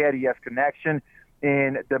Europeans to get. He has connection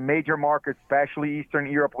in the major markets, especially Eastern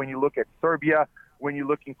Europe. When you look at Serbia, when you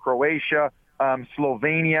look in Croatia,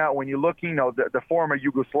 Slovenia, when you look, the former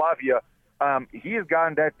Yugoslavia, he has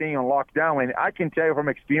gotten that thing on lockdown. And I can tell you from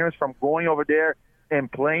experience, from going over there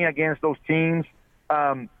and playing against those teams,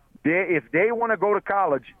 if they want to go to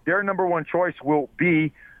college, their number one choice will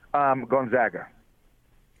be Gonzaga.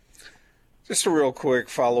 Just a real quick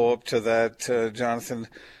follow-up to that, Jonathan.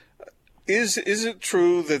 Is it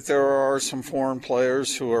true that there are some foreign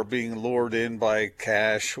players who are being lured in by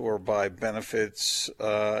cash or by benefits?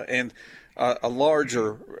 And a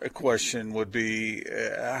larger question would be,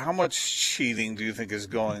 how much cheating do you think is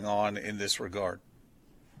going on in this regard?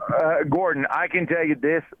 Gordon, I can tell you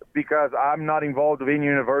this because I'm not involved with any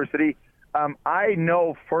university. I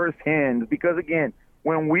know firsthand because, again,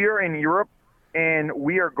 when we are in Europe and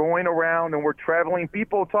we are going around and we're traveling,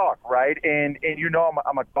 people talk, right? And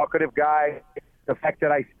I'm a talkative guy. The fact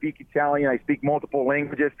that I speak Italian, I speak multiple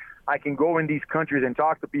languages, I can go in these countries and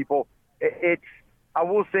talk to people. I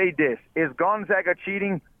will say this. Is Gonzaga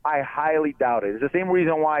cheating? I highly doubt it. It's the same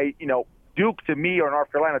reason why, Duke to me or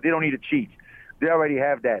North Carolina, they don't need to cheat. They already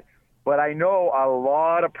have that. But I know a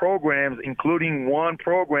lot of programs, including one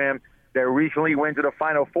program that recently went to the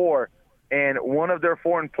Final Four, and one of their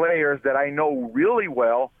foreign players that I know really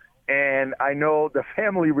well, and I know the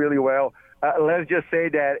family really well, let's just say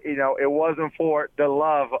that, it wasn't for the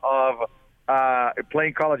love of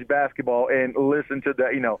playing college basketball and listen to the,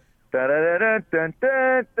 it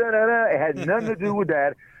had nothing to do with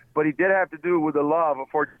that, but it did have to do with the love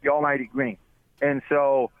for the Almighty Green. And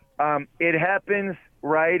so it happens,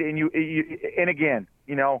 right? And again,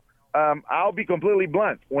 I'll be completely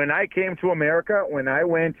blunt. When I came to America, when I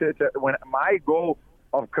went when my goal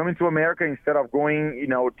of coming to America instead of going,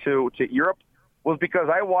 to Europe was because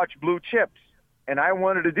I watched Blue Chips and I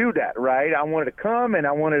wanted to do that, right? I wanted to come and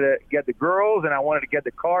I wanted to get the girls and I wanted to get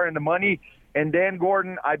the car and the money. And then,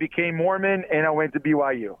 Gordon, I became Mormon and I went to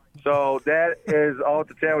BYU. So that is all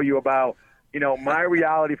to tell you about, my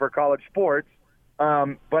reality for college sports.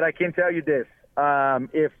 But I can tell you this,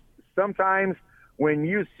 if sometimes when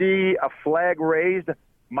you see a flag raised,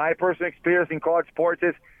 my personal experience in college sports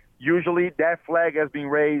is usually that flag has been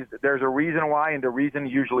raised. There's a reason why, and the reason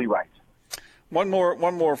is usually right. One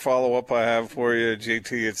more follow-up I have for you,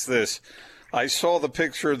 JT. It's this. I saw the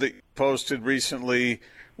picture that you posted recently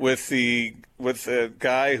with the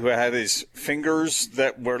guy who had his fingers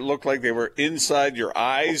that looked like they were inside your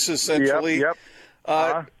eyes, essentially. Yep.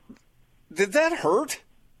 Did that hurt?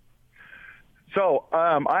 So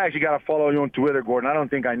I actually got to follow you on Twitter, Gordon. I don't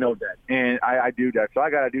think I know that, and I do that. So I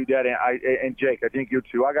got to do that, and Jake, I think you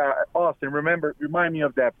too. Austin, remind me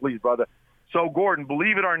of that, please, brother. So, Gordon,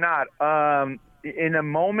 believe it or not, in a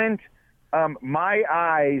moment,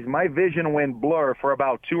 my vision went blur for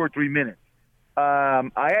about 2 or 3 minutes. I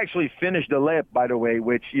actually finished the layup, by the way,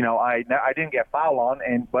 which I didn't get foul on,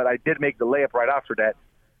 but I did make the layup right after that.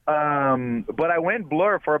 But I went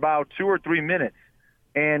blur for about 2 or 3 minutes.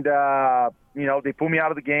 And, they pulled me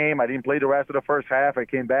out of the game. I didn't play the rest of the first half. I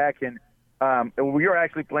came back, and we were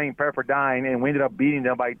actually playing Pepperdine, and we ended up beating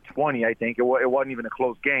them by 20, I think. It wasn't even a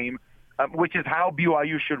close game, which is how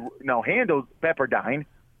BYU should handle Pepperdine,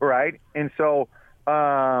 right? And so,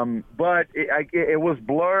 but it was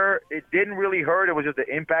blur. It didn't really hurt. It was just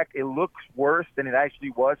the impact. It looks worse than it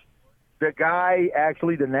actually was. The guy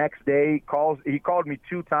actually the next day called me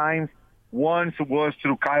 2 times Once was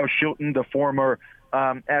through Kyle Shilton, the former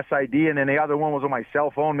SID, and then the other one was on my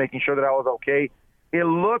cell phone, making sure that I was okay. It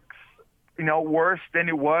looks, worse than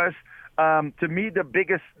it was. To me,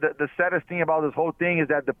 the saddest thing about this whole thing is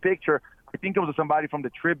that the picture, I think it was somebody from the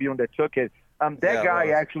Tribune that took it. That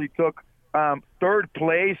guy actually took third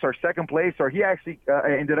place or second place, or he actually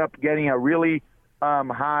ended up getting a really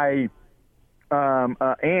high, kind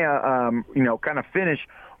of finish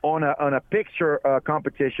on a picture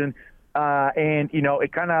competition. And it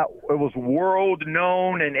was world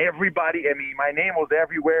known, and everybody, my name was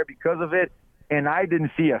everywhere because of it, and I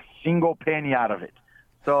didn't see a single penny out of it.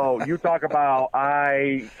 So you talk about,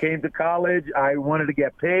 I came to college, I wanted to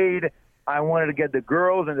get paid, I wanted to get the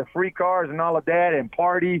girls and the free cars and all of that and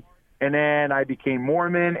party, and then I became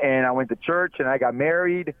Mormon, and I went to church, and I got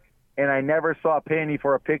married, and I never saw a penny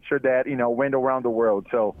for a picture that, went around the world.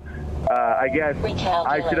 So I guess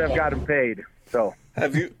I should have gotten paid. So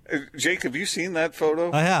Jake, have you seen that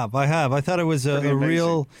photo? I have. I thought it was a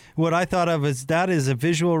real, what I thought of as that is a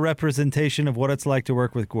visual representation of what it's like to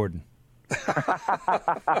work with Gordon.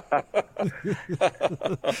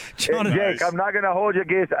 Jake, I'm not going to hold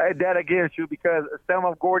that against you, because some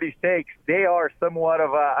of Gordy's takes, they are somewhat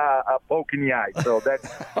of a poke in the eye. So that's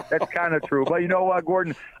kind of true. But you know what,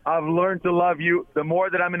 Gordon? I've learned to love you. The more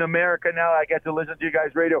that I'm in America now, I get to listen to you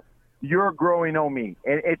guys' radio. You're growing on me,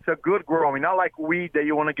 and it's a good growing, not like weed that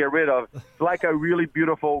you want to get rid of. It's like a really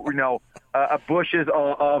beautiful, bushes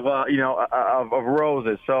of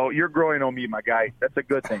roses. So you're growing on me, my guy. That's a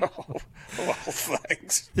good thing. Well,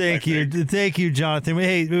 thanks. Thank you, Jonathan.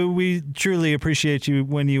 Hey, we truly appreciate you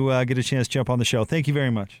when you get a chance to jump on the show. Thank you very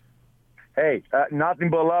much. Hey, nothing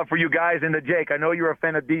but love for you guys and the Jake. I know you're a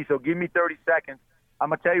fan of D, so give me 30 seconds. I'm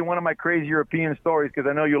going to tell you one of my crazy European stories, because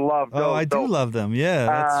I know you love those. Oh, I do love them. Yeah,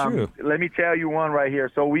 that's true. Let me tell you one right here.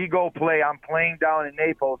 So we go play. I'm playing down in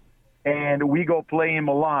Naples, and we go play in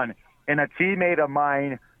Milan. And a teammate of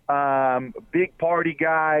mine, big party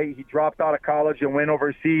guy, he dropped out of college and went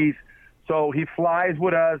overseas. So he flies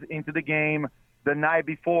with us into the game the night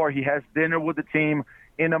before. He has dinner with the team.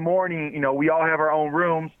 In the morning, we all have our own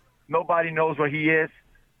rooms. Nobody knows where he is.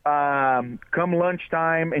 Come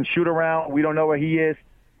lunchtime and shoot around, we don't know where he is.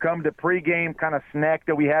 Come the pregame kind of snack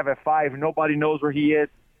that we have at 5, nobody knows where he is.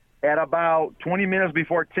 At about 20 minutes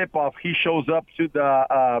before tip-off, he shows up to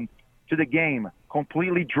the game,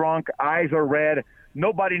 completely drunk, eyes are red.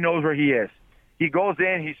 Nobody knows where he is. He goes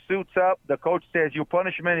in, he suits up. The coach says, your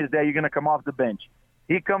punishment is that you're going to come off the bench.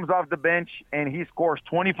 He comes off the bench, and he scores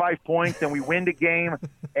 25 points, and we win the game,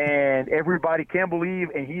 and everybody can't believe,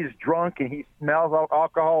 and he's drunk, and he smells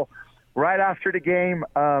alcohol. Right after the game,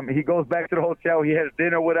 he goes back to the hotel. He has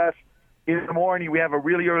dinner with us. In the morning, we have a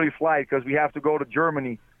really early flight because we have to go to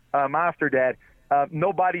Germany after that.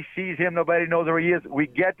 Nobody sees him. Nobody knows where he is. We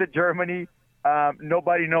get to Germany.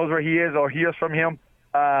 Nobody knows where he is or hears from him.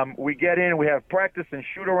 We get in. We have practice and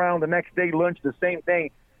shoot around. The next day, lunch, the same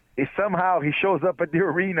thing. Somehow he shows up at the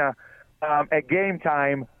arena at game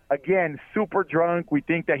time, again, super drunk. We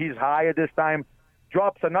think that he's high at this time,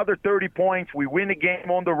 drops another 30 points. We win the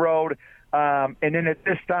game on the road. And then at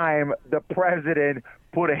this time, the president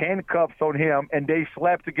put handcuffs on him, and they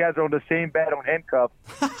slept together on the same bed on handcuffs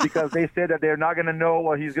because they said that they're not going to know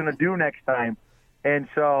what he's going to do next time. And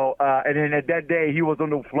so, and then at that day, he was on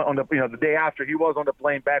the day after, he was on the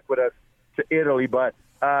plane back with us to Italy. But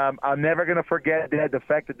I'm never going to forget that, the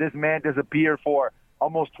fact that this man disappeared for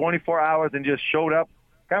almost 24 hours and just showed up,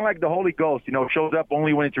 kind of like the Holy Ghost, showed up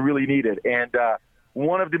only when it's really needed. And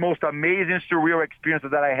one of the most amazing, surreal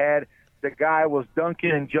experiences that I had. The guy was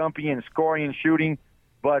dunking and jumping and scoring and shooting,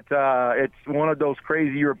 but it's one of those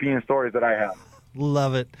crazy European stories that I have.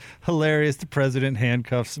 Love it. Hilarious. The president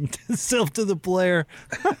handcuffs himself to the player.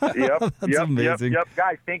 Yep. That's amazing. Yep.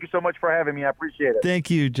 Guys, thank you so much for having me. I appreciate it.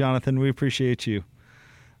 Thank you, Jonathan. We appreciate you.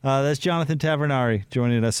 That's Jonathan Tavernari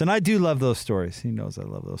joining us. And I do love those stories. He knows I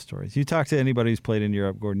love those stories. You talk to anybody who's played in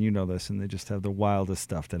Europe, Gordon, you know this, and they just have the wildest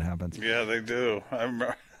stuff that happens. Yeah, they do. I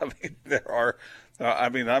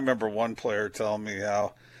remember one player telling me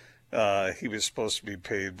how he was supposed to be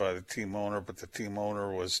paid by the team owner, but the team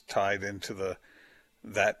owner was tied into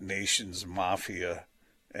that nation's mafia,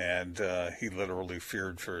 and he literally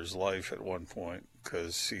feared for his life at one point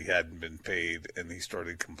because he hadn't been paid, and he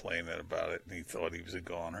started complaining about it, and he thought he was a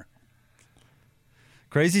goner.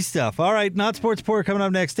 Crazy stuff. All right, Not Sports Report coming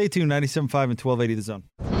up next. Stay tuned, 97.5 and 1280 The Zone.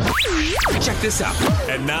 Check this out.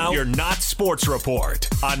 And now your Not Sports Report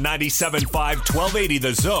on 97.5, 1280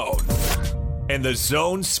 The Zone and the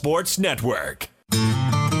Zone Sports Network.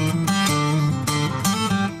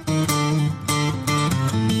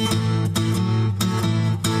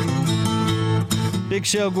 Big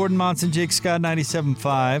Show, Gordon Monson, Jake Scott, 97.5,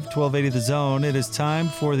 1280 The Zone. It is time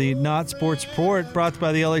for the Not Sports Report, brought to you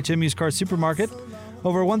by the LHM Used Car Supermarket.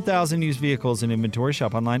 Over 1,000 used vehicles in inventory.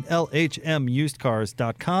 Shop online,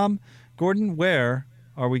 lhmusedcars.com. Gordon, where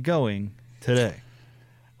are we going today?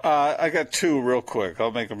 I got two real quick. I'll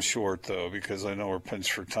make them short, though, because I know we're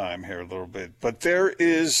pinched for time here a little bit. But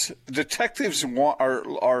detectives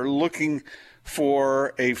are looking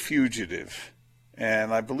for a fugitive.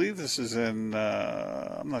 And I believe this is in,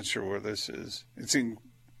 I'm not sure where this is. It's in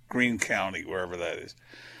Greene County, wherever that is.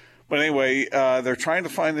 But anyway, they're trying to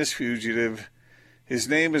find this fugitive. His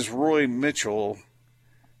name is Roy Mitchell.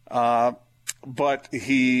 But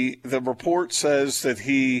the report says that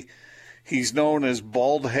he's known as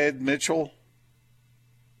Bald Head Mitchell.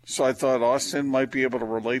 So I thought Austin might be able to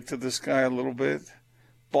relate to this guy a little bit.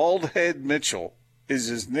 Bald Head Mitchell is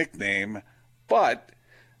his nickname, but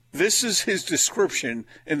this is his description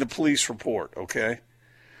in the police report, okay?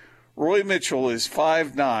 Roy Mitchell is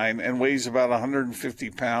 5'9" and weighs about 150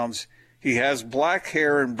 pounds. He has black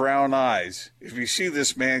hair and brown eyes. If you see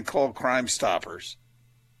this man, call Crime Stoppers.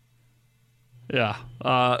 Yeah,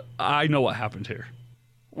 I know what happened here.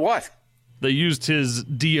 What? They used his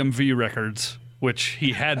DMV records, which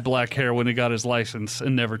he had black hair when he got his license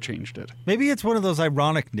and never changed it. Maybe it's one of those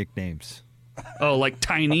ironic nicknames. Oh, like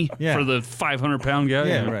Tiny for the 500-pound guy?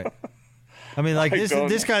 Yeah, right. I mean, like,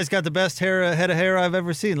 this guy's got the best head of hair I've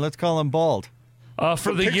ever seen. Let's call him Bald.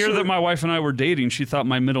 For the year that my wife and I were dating, she thought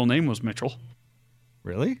my middle name was Mitchell.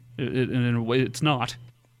 Really? And in a way, it's not.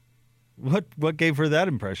 What gave her that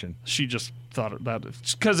impression? She just thought that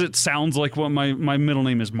because it sounds like what my middle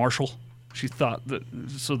name is Marshall. She thought that.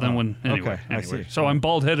 So then anyway. I see. So I'm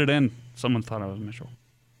bald-headed and someone thought I was Mitchell.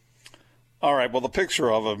 All right. Well, the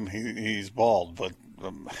picture of him, he's bald, but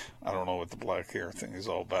I don't know what the black hair thing is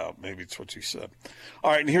all about. Maybe it's what you said. All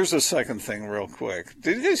right. And here's the second thing real quick.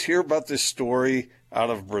 Did you guys hear about this story out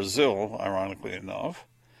of Brazil, ironically enough?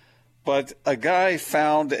 But a guy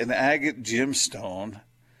found an agate gemstone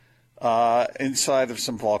inside of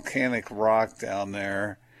some volcanic rock down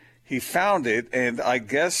there. He found it, and I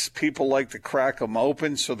guess people like to crack them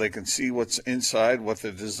open so they can see what's inside, what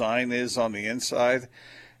the design is on the inside.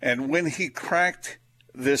 And when he cracked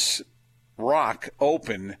this rock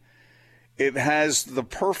open, it has the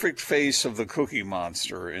perfect face of the Cookie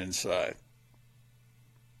Monster inside.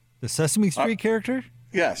 The Sesame Street character?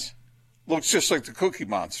 Yes. Looks just like the Cookie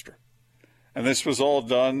Monster. And this was all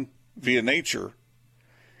done via nature.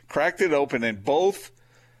 Cracked it open, and both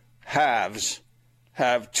halves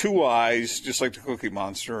have two eyes, just like the Cookie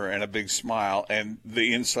Monster, and a big smile, and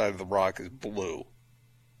the inside of the rock is blue.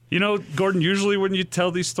 You know, Gordon, usually when you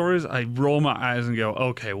tell these stories, I roll my eyes and go,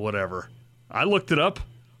 okay, whatever. I looked it up.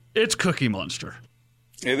 It's Cookie Monster.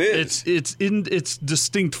 It is. It's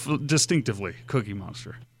distinctively Cookie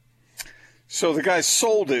Monster. So the guy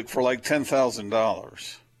sold it for like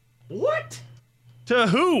 $10,000. What? To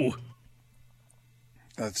who?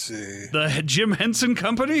 Let's see. The Jim Henson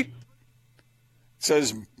Company? It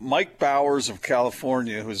says Mike Bowers of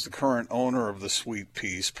California, who's the current owner of the Sweet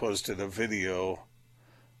Piece, posted a video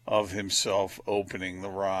of himself opening the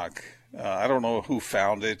rock. I don't know who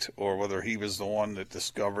found it or whether he was the one that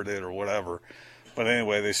discovered it or whatever. But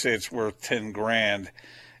anyway, they say it's worth $10,000.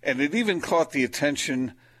 And it even caught the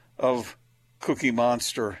attention of Cookie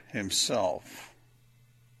Monster himself.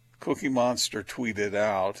 Cookie Monster tweeted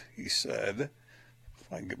out, he said,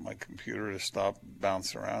 if I can get my computer to stop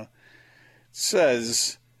bouncing around, it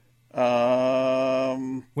says...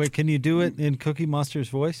 Wait, can you do it in Cookie Monster's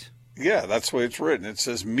voice? Yeah, that's the way it's written. It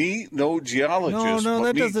says, me, no geologist. No,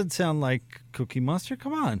 that doesn't sound like Cookie Monster.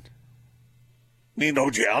 Come on. Me, no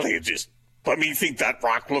geologist. But me think that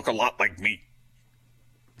rock look a lot like me.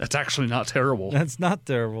 That's actually not terrible. That's not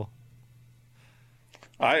terrible.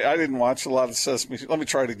 I didn't watch a lot of Sesame Street. Let me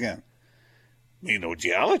try it again. Me, no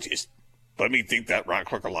geologist. But me think that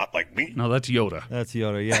rock look a lot like me. No, that's Yoda. That's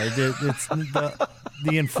Yoda, yeah. It's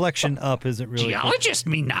the inflection up isn't really... Geologist,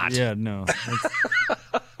 me not. Yeah, no.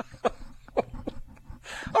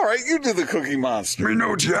 All right, you do the Cookie Monster. Me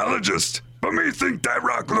no geologist, but me think that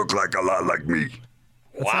rock look like a lot like me.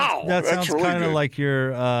 Wow, that sounds really kind of good. like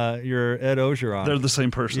your Ed Ogeron. They're the same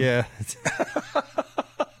person. Yeah.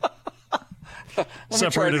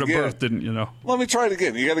 Separated at birth, didn't you know? Let me try it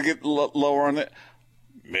again. You got to get lower on it.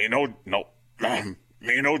 Me no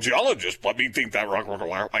geologist, but me think that rock look a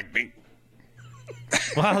lot like me.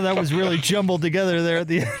 Wow, that was really jumbled together there at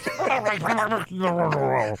the end.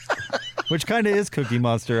 Which kind of is Cookie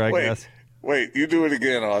Monster, I guess. Wait, you do it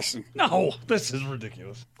again, Austin. No, this is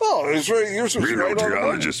ridiculous. Oh, it's right. Yours was Me right no on the money.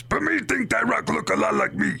 geologist, but me think that rock look a lot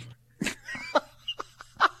like me.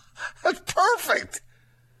 That's perfect.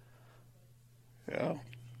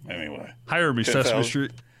 Hire me, Sesame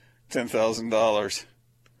Street. $10,000.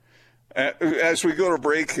 As we go to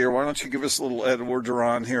break here, why don't you give us a little Ed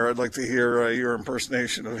Orgeron here? I'd like to hear your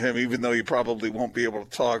impersonation of him, even though you probably won't be able to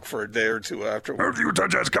talk for a day or two afterwards. The Utah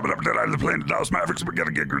Jazz coming up tonight. They're playing the Dallas Mavericks. We got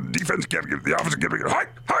to get good defense. Got to get the offense. Hi!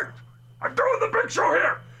 I'm doing the big show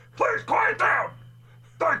here. Please quiet down.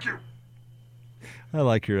 Thank you. I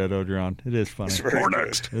like your Ed Orgeron. It is funny. More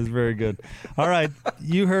next. It's very good. All right.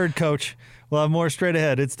 You heard, Coach. We'll have more straight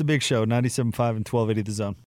ahead. It's The Big Show, 97.5 and 1280 The Zone.